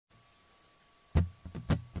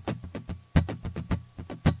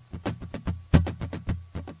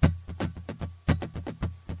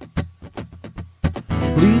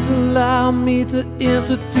allow me to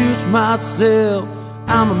introduce myself.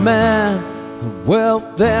 I'm a man of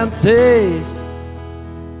wealth and taste.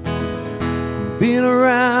 Been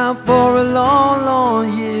around for a long,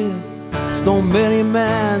 long year. Stole many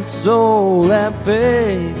man's soul and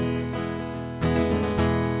faith.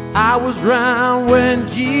 I was round when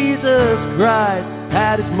Jesus Christ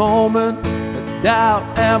had his moment of doubt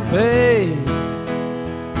and pain.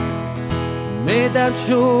 Made damn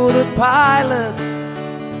sure the pilot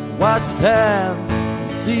washed his hands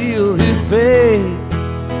and sealed his fate.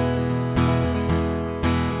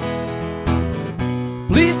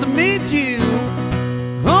 Pleased to meet you,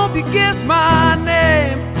 hope you guess my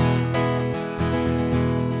name.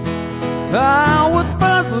 What's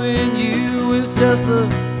puzzling you is just the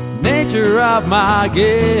nature of my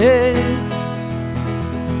game.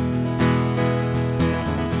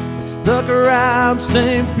 Stuck around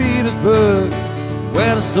St. Petersburg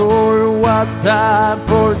when I saw it was time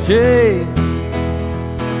for a change.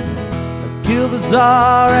 I killed the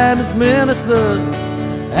Tsar and his ministers.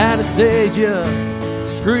 Anastasia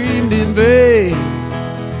screamed in vain.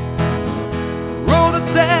 Rode a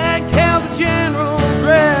tank, held the general's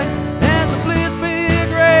rank, and the blitz big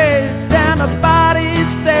raged and the bodies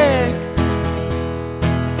stank.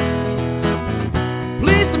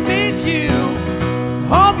 Pleased to meet you,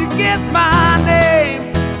 hope you guess my name.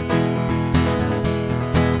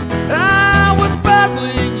 What's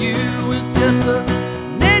puzzling you is just the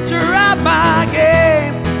nature of my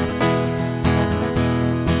game.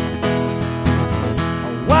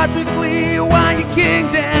 I watch with glee while you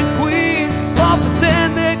kings and queens all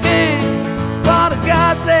pretend they're kings for the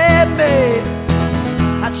gods they made.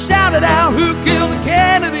 I shouted out who killed the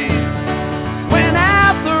Kennedys when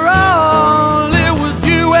after all it was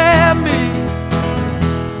you and me.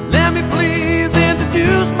 Let me please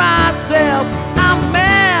introduce myself. I'm a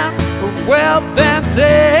man of wealth and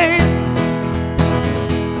taste.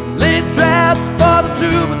 Laid traps for the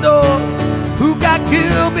troubadours who got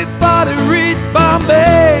killed before they reached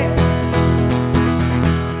Bombay.